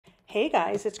Hey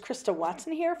guys, it's Krista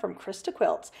Watson here from Christa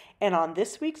Quilts, and on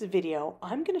this week's video,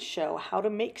 I'm going to show how to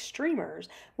make streamers,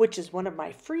 which is one of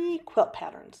my free quilt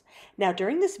patterns. Now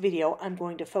during this video, I'm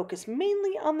going to focus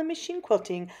mainly on the machine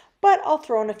quilting, but I'll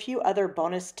throw in a few other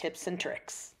bonus tips and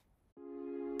tricks.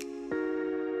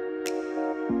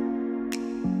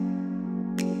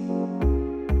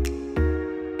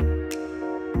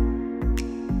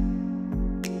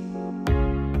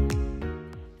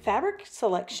 Fabric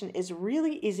selection is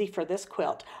really easy for this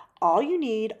quilt. All you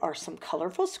need are some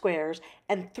colorful squares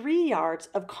and 3 yards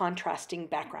of contrasting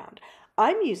background.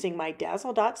 I'm using my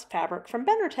Dazzle Dots fabric from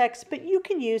Benartex, but you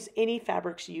can use any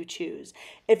fabrics you choose.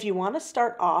 If you want to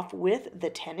start off with the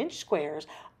 10-inch squares,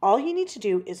 all you need to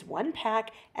do is one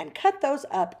pack and cut those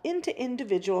up into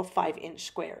individual 5-inch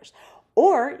squares.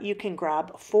 Or you can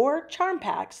grab 4 charm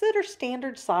packs that are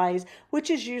standard size,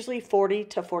 which is usually 40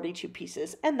 to 42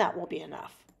 pieces, and that will be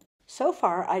enough. So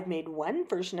far, I've made one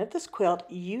version of this quilt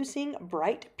using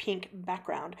bright pink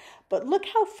background, but look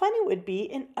how fun it would be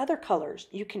in other colors.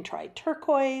 You can try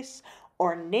turquoise,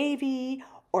 or navy,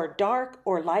 or dark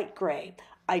or light gray.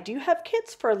 I do have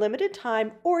kits for a limited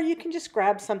time, or you can just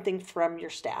grab something from your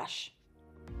stash.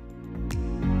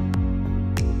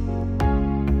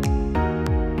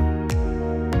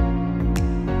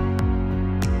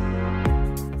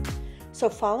 So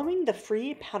following the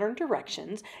free pattern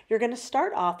directions, you're going to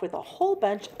start off with a whole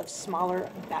bunch of smaller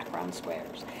background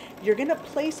squares. You're going to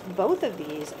place both of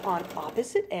these on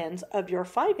opposite ends of your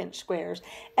 5-inch squares,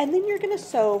 and then you're going to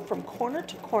sew from corner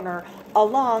to corner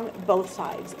along both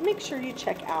sides. Make sure you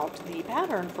check out the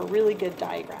pattern for really good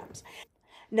diagrams.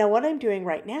 Now what I'm doing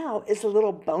right now is a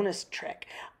little bonus trick.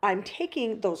 I'm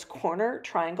taking those corner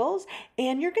triangles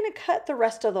and you're going to cut the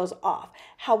rest of those off.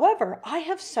 However, I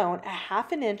have sewn a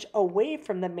 1/2 inch away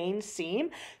from the main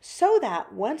seam so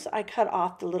that once I cut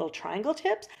off the little triangle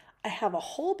tips, I have a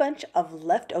whole bunch of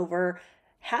leftover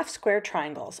half square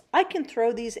triangles. I can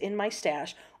throw these in my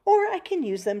stash, or I can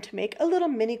use them to make a little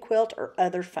mini quilt or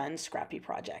other fun scrappy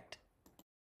project.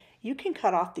 You can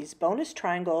cut off these bonus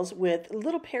triangles with a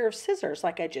little pair of scissors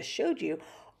like I just showed you,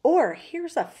 or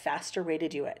here's a faster way to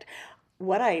do it.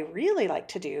 What I really like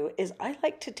to do is I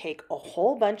like to take a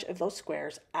whole bunch of those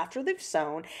squares after they've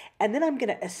sewn, and then I'm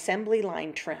going to assembly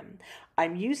line trim.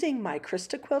 I'm using my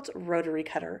Christa Quilts rotary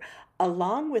cutter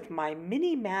along with my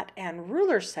mini mat and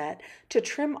ruler set to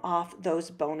trim off those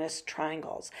bonus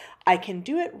triangles. I can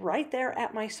do it right there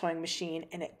at my sewing machine,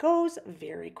 and it goes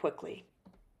very quickly.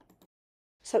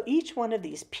 So each one of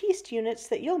these pieced units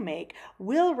that you'll make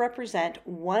will represent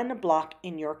one block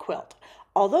in your quilt.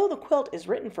 Although the quilt is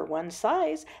written for one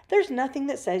size, there's nothing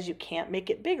that says you can't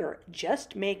make it bigger.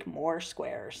 Just make more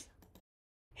squares.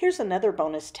 Here's another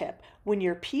bonus tip. When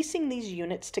you're piecing these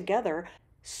units together,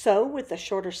 sew with a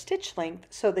shorter stitch length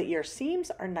so that your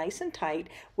seams are nice and tight,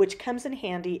 which comes in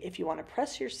handy if you want to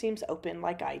press your seams open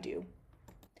like I do.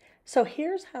 So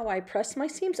here's how I press my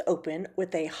seams open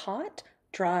with a hot,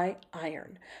 dry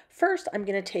iron. First, I'm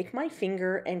going to take my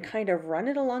finger and kind of run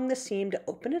it along the seam to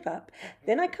open it up.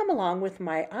 Then I come along with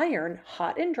my iron,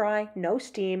 hot and dry, no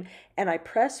steam, and I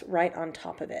press right on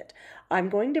top of it. I'm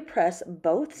going to press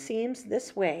both seams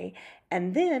this way,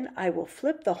 and then I will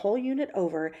flip the whole unit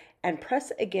over and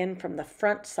press again from the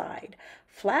front side.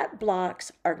 Flat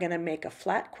blocks are going to make a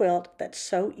flat quilt that's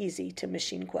so easy to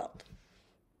machine quilt.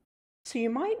 So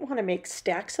you might want to make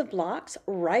stacks of blocks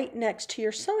right next to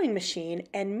your sewing machine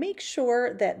and make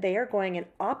sure that they are going in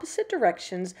opposite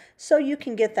directions so you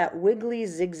can get that wiggly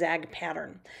zigzag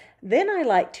pattern. Then I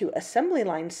like to assembly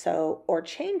line sew or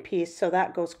chain piece so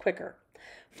that goes quicker.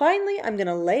 Finally, I'm going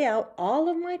to lay out all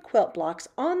of my quilt blocks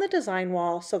on the design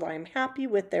wall so that I'm happy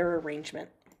with their arrangement.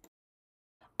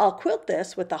 I'll quilt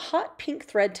this with a hot pink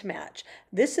thread to match.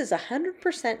 This is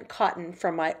 100% cotton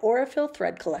from my Aurifil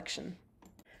thread collection.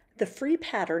 The free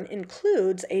pattern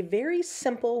includes a very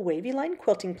simple wavy line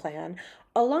quilting plan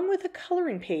along with a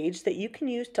coloring page that you can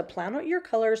use to plan out your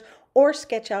colors or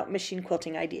sketch out machine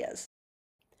quilting ideas.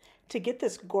 To get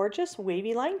this gorgeous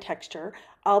wavy line texture,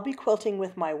 I'll be quilting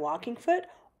with my walking foot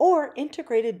or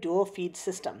integrated dual feed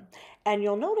system. And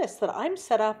you'll notice that I'm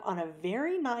set up on a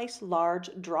very nice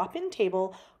large drop-in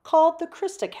table called the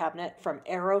Christa cabinet from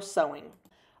Arrow Sewing.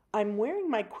 I'm wearing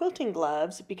my quilting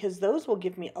gloves because those will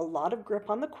give me a lot of grip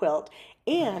on the quilt,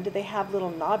 and they have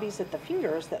little knobbies at the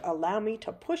fingers that allow me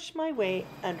to push my way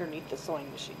underneath the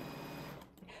sewing machine.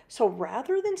 So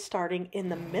rather than starting in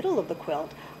the middle of the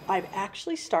quilt, I've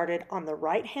actually started on the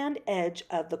right-hand edge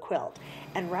of the quilt.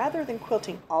 And rather than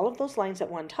quilting all of those lines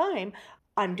at one time,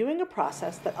 I'm doing a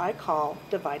process that I call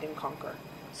divide and conquer.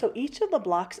 So each of the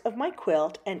blocks of my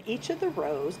quilt and each of the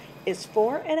rows is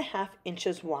 4.5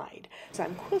 inches wide. So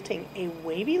I'm quilting a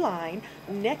wavy line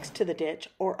next to the ditch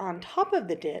or on top of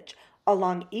the ditch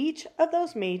along each of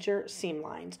those major seam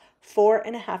lines,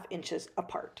 4.5 inches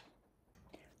apart.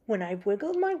 When I've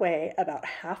wiggled my way about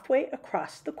halfway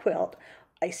across the quilt,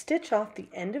 I stitch off the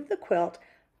end of the quilt,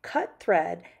 cut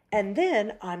thread, and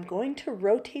then I'm going to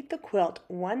rotate the quilt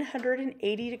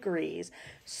 180 degrees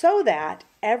so that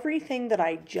everything that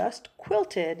I just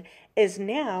quilted is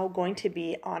now going to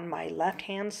be on my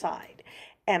left-hand side.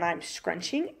 And I'm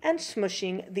scrunching and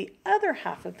smushing the other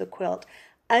half of the quilt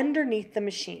underneath the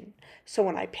machine. So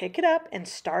when I pick it up and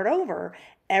start over,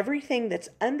 everything that's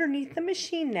underneath the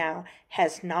machine now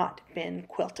has not been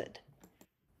quilted.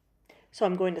 So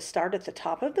I'm going to start at the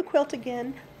top of the quilt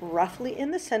again, roughly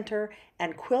in the center,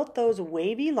 and quilt those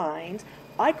wavy lines.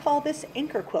 I call this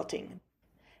anchor quilting.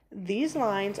 These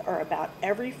lines are about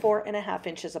every 4.5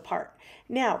 inches apart.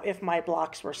 Now, if my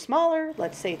blocks were smaller,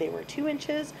 let's say they were 2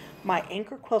 inches, my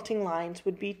anchor quilting lines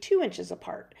would be 2 inches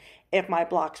apart. If my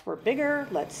blocks were bigger,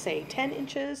 let's say 10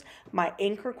 inches, my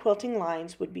anchor quilting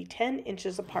lines would be 10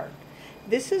 inches apart.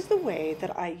 This is the way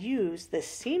that I use the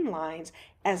seam lines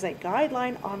as a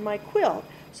guideline on my quilt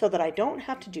so that I don't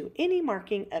have to do any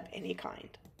marking of any kind.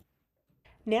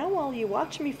 Now, while you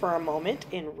watch me for a moment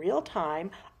in real time,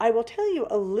 I will tell you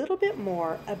a little bit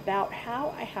more about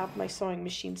how I have my sewing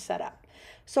machine set up.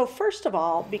 So first of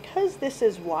all, because this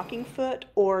is walking foot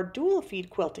or dual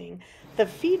feed quilting, the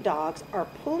feed dogs are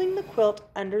pulling the quilt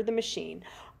under the machine.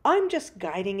 I'm just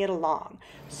guiding it along.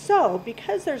 So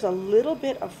because there's a little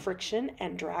bit of friction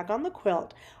and drag on the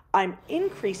quilt, I'm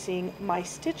increasing my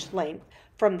stitch length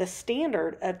from the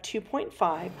standard of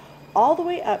 2.5 all the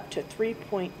way up to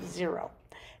 3.0.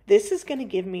 This is going to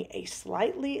give me a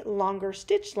slightly longer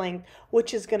stitch length,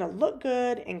 which is going to look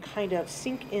good and kind of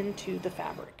sink into the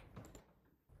fabric.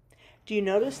 Do you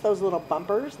notice those little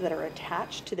bumpers that are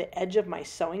attached to the edge of my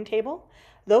sewing table?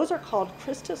 Those are called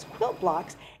Christa's quilt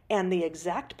blocks, and the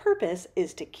exact purpose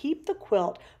is to keep the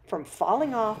quilt from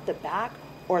falling off the back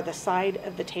or the side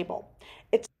of the table.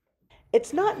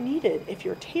 It's not needed if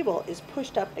your table is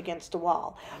pushed up against a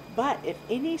wall, but if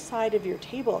any side of your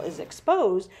table is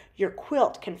exposed, your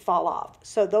quilt can fall off.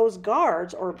 So those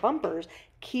guards or bumpers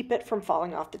keep it from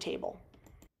falling off the table.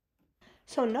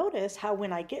 So notice how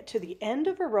when I get to the end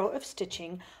of a row of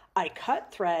stitching, I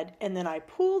cut thread and then I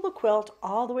pull the quilt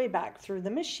all the way back through the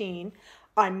machine.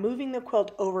 I'm moving the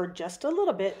quilt over just a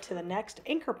little bit to the next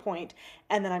anchor point,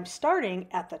 and then I'm starting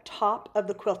at the top of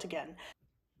the quilt again.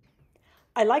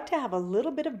 I like to have a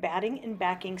little bit of batting and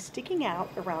backing sticking out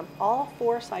around all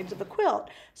 4 sides of the quilt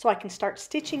so I can start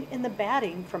stitching in the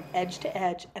batting from edge to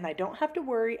edge and I don't have to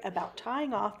worry about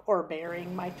tying off or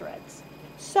burying my threads.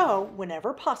 So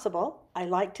whenever possible, I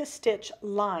like to stitch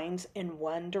lines in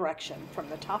one direction from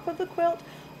the top of the quilt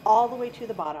all the way to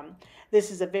the bottom.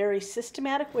 This is a very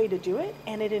systematic way to do it,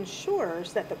 and it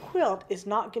ensures that the quilt is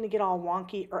not going to get all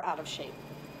wonky or out of shape.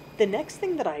 The next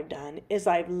thing that I've done is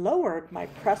I've lowered my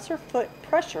presser foot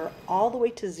pressure all the way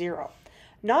to 0.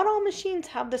 Not all machines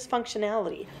have this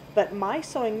functionality, but my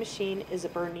sewing machine is a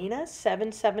Bernina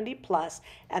 770 Plus,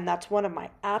 and that's one of my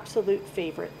absolute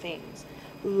favorite things.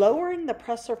 Lowering the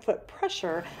presser foot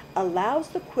pressure allows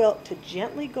the quilt to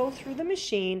gently go through the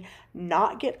machine,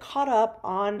 not get caught up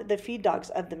on the feed dogs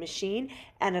of the machine,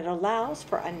 and it allows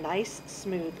for a nice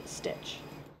smooth stitch.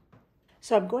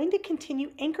 So I'm going to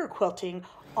continue anchor quilting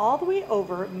all the way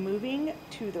over, moving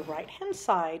to the right hand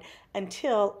side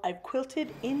until I've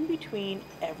quilted in between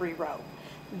every row.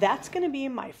 That's going to be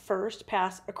my first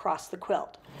pass across the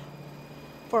quilt.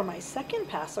 For my second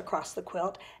pass across the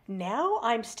quilt, now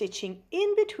I'm stitching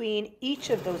in between each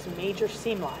of those major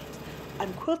seam lines.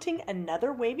 I'm quilting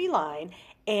another wavy line,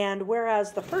 and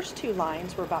whereas the first 2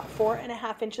 lines were about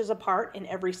 4.5 inches apart in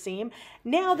every seam,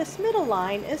 now this middle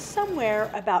line is somewhere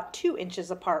about 2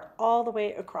 inches apart all the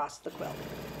way across the quilt.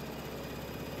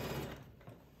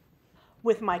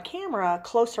 With my camera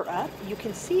closer up, you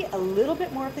can see a little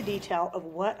bit more of the detail of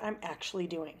what I'm actually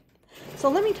doing. So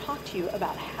let me talk to you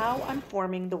about how I'm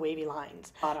forming the wavy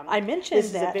lines. I mentioned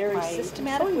that a very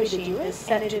systematic way to do it,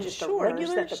 and it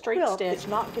ensures that the straight stitch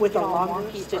with a longer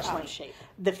stitch length.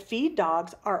 The feed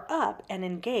dogs are up and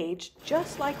engaged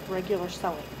just like regular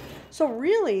sewing. So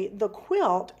really, the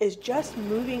quilt is just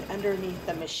moving underneath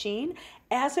the machine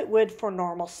as it would for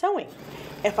normal sewing.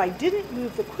 If I didn't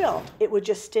move the quilt, it would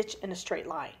just stitch in a straight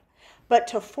line. But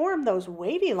to form those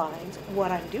wavy lines,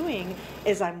 what I'm doing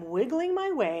is I'm wiggling my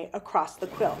way across the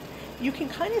quilt. You can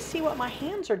kind of see what my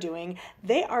hands are doing.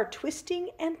 They are twisting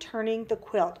and turning the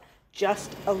quilt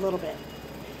just a little bit.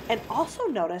 And also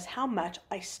notice how much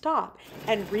I stop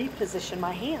and reposition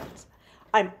my hands.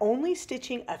 I'm only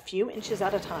stitching a few inches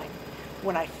at a time.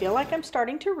 When I feel like I'm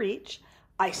starting to reach,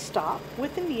 I stop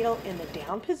with the needle in the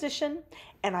down position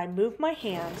and I move my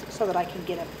hands so that I can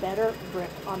get a better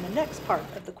grip on the next part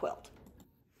of the quilt.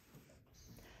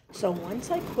 So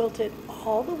once I quilted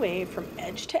all the way from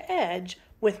edge to edge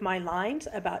with my lines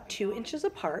about 2 inches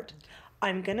apart,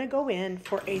 I'm going to go in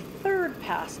for a third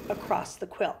pass across the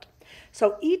quilt.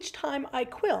 So each time I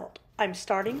quilt, I'm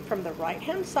starting from the right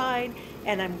hand side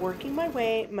and I'm working my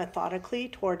way methodically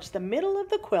towards the middle of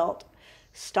the quilt,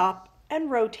 stop and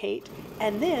rotate,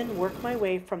 and then work my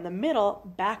way from the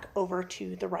middle back over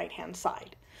to the right hand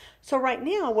side. So right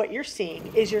now what you're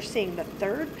seeing is you're seeing the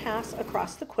third pass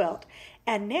across the quilt,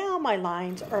 and now my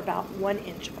lines are about 1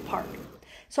 inch apart.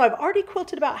 So I've already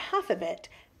quilted about half of it,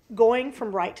 going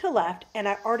from right to left, and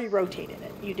I already rotated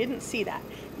it. You didn't see that.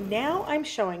 Now I'm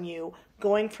showing you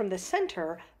going from the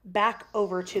center back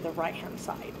over to the right hand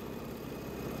side.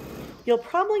 You'll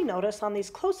probably notice on these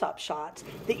close-up shots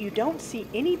that you don't see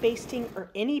any basting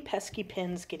or any pesky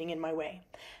pins getting in my way.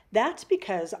 That's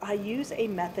because I use a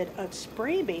method of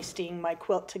spray basting my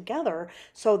quilt together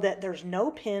so that there's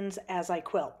no pins as I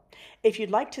quilt. If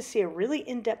you'd like to see a really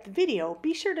in-depth video,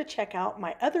 be sure to check out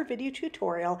my other video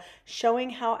tutorial showing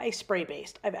how I spray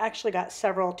baste. I've actually got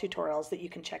several tutorials that you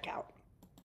can check out.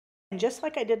 And just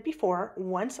like I did before,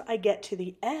 once I get to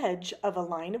the edge of a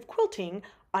line of quilting,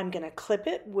 I'm going to clip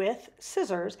it with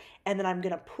scissors, and then I'm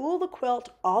going to pull the quilt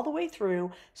all the way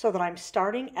through so that I'm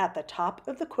starting at the top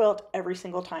of the quilt every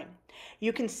single time.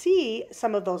 You can see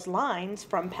some of those lines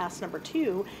from pass number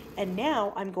 2, and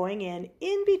now I'm going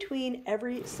in between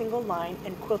every single line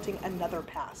and quilting another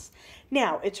pass.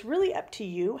 Now, it's really up to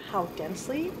you how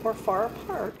densely or far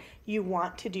apart you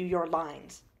want to do your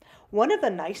lines. One of the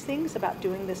nice things about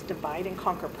doing this divide and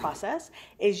conquer process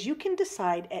is you can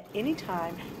decide at any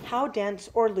time how dense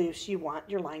or loose you want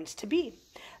your lines to be.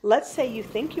 Let's say you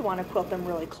think you want to quilt them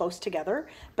really close together,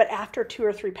 but after 2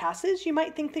 or 3 passes, you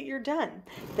might think that you're done.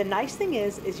 The nice thing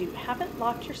is you haven't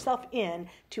locked yourself in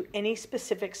to any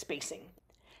specific spacing.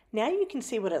 Now you can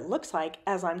see what it looks like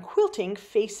as I'm quilting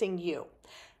facing you.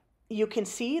 You can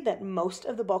see that most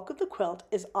of the bulk of the quilt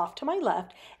is off to my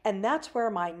left, and that's where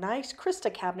my nice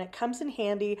Christa cabinet comes in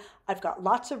handy. I've got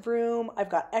lots of room. I've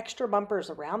got extra bumpers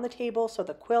around the table so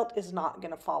the quilt is not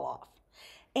going to fall off.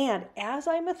 And as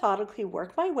I methodically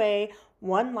work my way,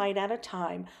 one line at a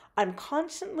time, I'm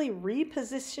constantly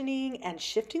repositioning and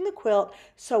shifting the quilt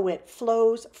so it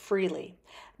flows freely.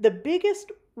 The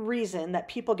biggest reason that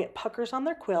people get puckers on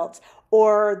their quilts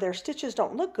or their stitches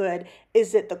don't look good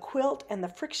is that the quilt and the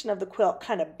friction of the quilt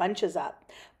kind of bunches up.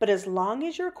 But as long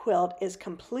as your quilt is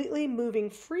completely moving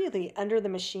freely under the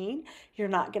machine, you're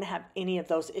not going to have any of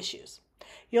those issues.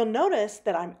 You'll notice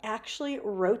that I'm actually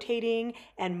rotating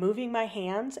and moving my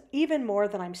hands even more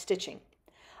than I'm stitching.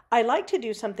 I like to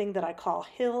do something that I call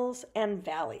hills and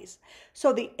valleys.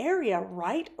 So the area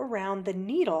right around the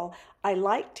needle, I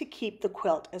like to keep the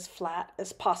quilt as flat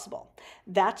as possible.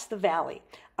 That's the valley.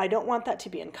 I don't want that to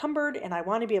be encumbered, and I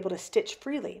want to be able to stitch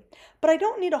freely. But I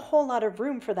don't need a whole lot of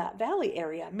room for that valley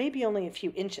area, maybe only a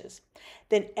few inches.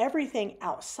 Then everything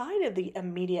outside of the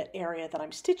immediate area that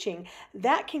I'm stitching,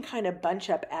 that can kind of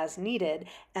bunch up as needed,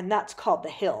 and that's called the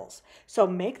hills. So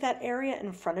make that area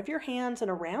in front of your hands and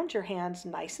around your hands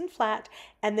nice and flat,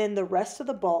 and then the rest of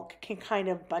the bulk can kind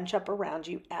of bunch up around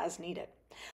you as needed.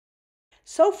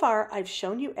 So far, I've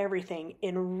shown you everything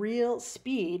in real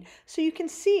speed so you can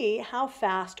see how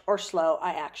fast or slow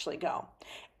I actually go.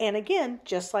 And again,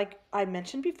 just like I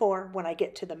mentioned before, when I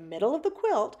get to the middle of the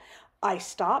quilt, I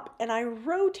stop and I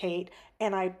rotate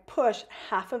and I push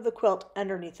half of the quilt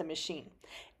underneath the machine.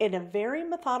 In a very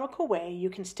methodical way, you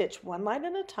can stitch one line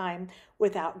at a time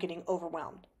without getting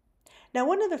overwhelmed. Now,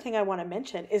 one other thing I want to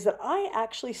mention is that I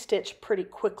actually stitch pretty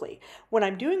quickly. When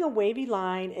I'm doing a wavy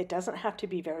line, it doesn't have to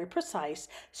be very precise,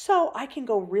 so I can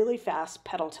go really fast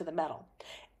pedal to the metal.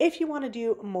 If you want to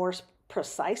do more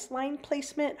precise line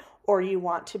placement, or you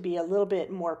want to be a little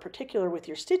bit more particular with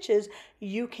your stitches,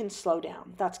 you can slow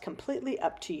down. That's completely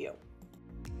up to you.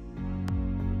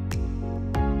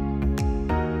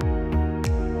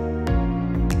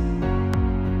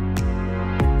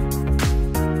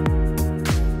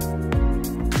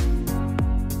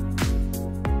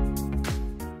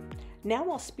 Now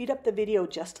I'll speed up the video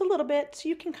just a little bit so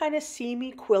you can kind of see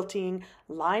me quilting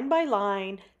line by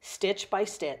line, stitch by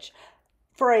stitch.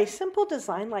 For a simple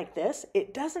design like this,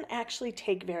 it doesn't actually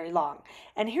take very long.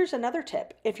 And here's another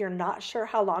tip. If you're not sure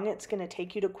how long it's going to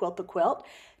take you to quilt the quilt,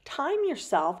 time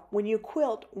yourself when you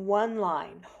quilt one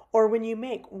line or when you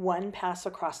make one pass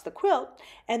across the quilt,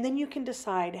 and then you can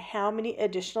decide how many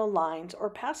additional lines or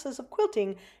passes of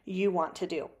quilting you want to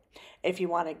do. If you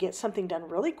want to get something done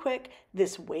really quick,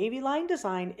 this wavy line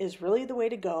design is really the way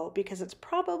to go because it's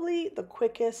probably the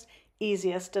quickest,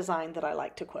 easiest design that I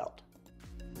like to quilt.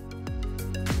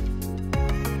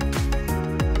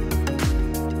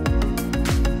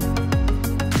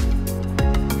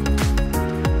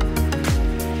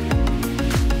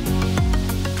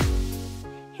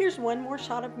 Here's one more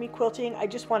shot of me quilting. I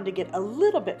just wanted to get a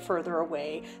little bit further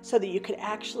away so that you could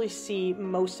actually see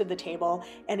most of the table.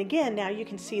 And again, now you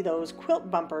can see those quilt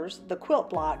bumpers, the quilt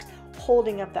blocks,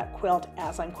 holding up that quilt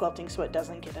as I'm quilting so it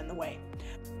doesn't get in the way.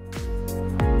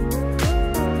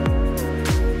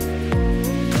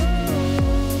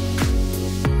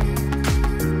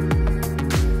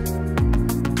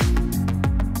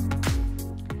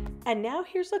 And now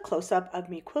here's a close-up of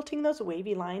me quilting those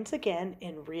wavy lines again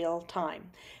in real time.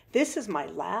 This is my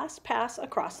last pass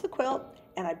across the quilt,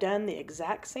 and I've done the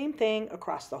exact same thing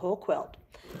across the whole quilt.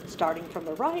 Starting from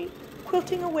the right,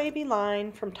 quilting a wavy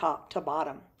line from top to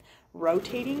bottom,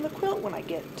 rotating the quilt when I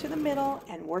get to the middle,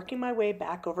 and working my way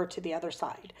back over to the other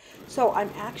side. So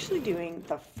I'm actually doing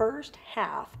the first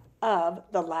half of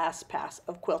the last pass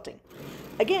of quilting.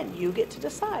 Again, you get to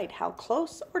decide how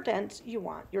close or dense you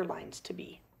want your lines to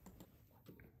be.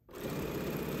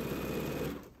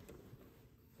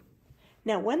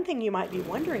 Now, one thing you might be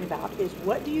wondering about is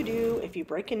what do you do if you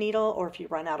break a needle or if you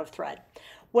run out of thread?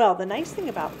 Well, the nice thing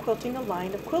about quilting a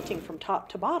line of quilting from top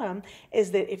to bottom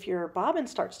is that if your bobbin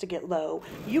starts to get low,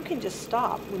 you can just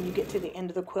stop when you get to the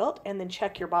end of the quilt and then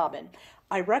check your bobbin.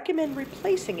 I recommend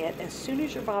replacing it as soon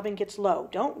as your bobbin gets low.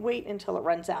 Don't wait until it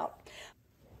runs out.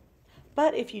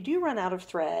 But if you do run out of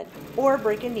thread or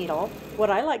break a needle, what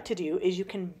I like to do is you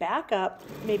can back up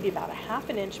maybe about a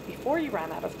 ½ inch before you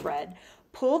run out of thread,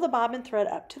 pull the bobbin thread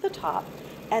up to the top,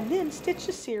 and then stitch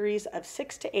a series of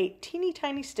 6 to 8 teeny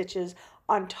tiny stitches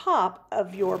on top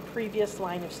of your previous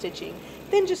line of stitching.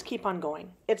 Then just keep on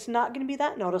going. It's not going to be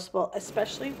that noticeable,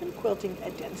 especially when quilting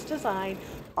a dense design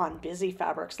on busy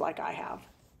fabrics like I have.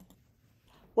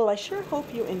 Well, I sure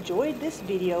hope you enjoyed this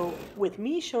video with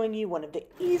me showing you one of the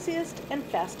easiest and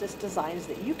fastest designs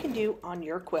that you can do on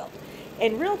your quilt.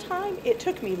 In real time, it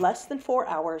took me less than 4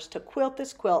 hours to quilt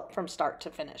this quilt from start to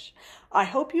finish. I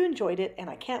hope you enjoyed it, and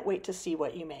I can't wait to see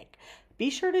what you make. Be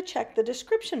sure to check the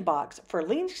description box for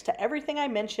links to everything I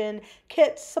mentioned,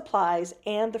 kits, supplies,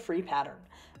 and the free pattern.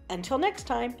 Until next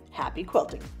time, happy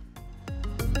quilting!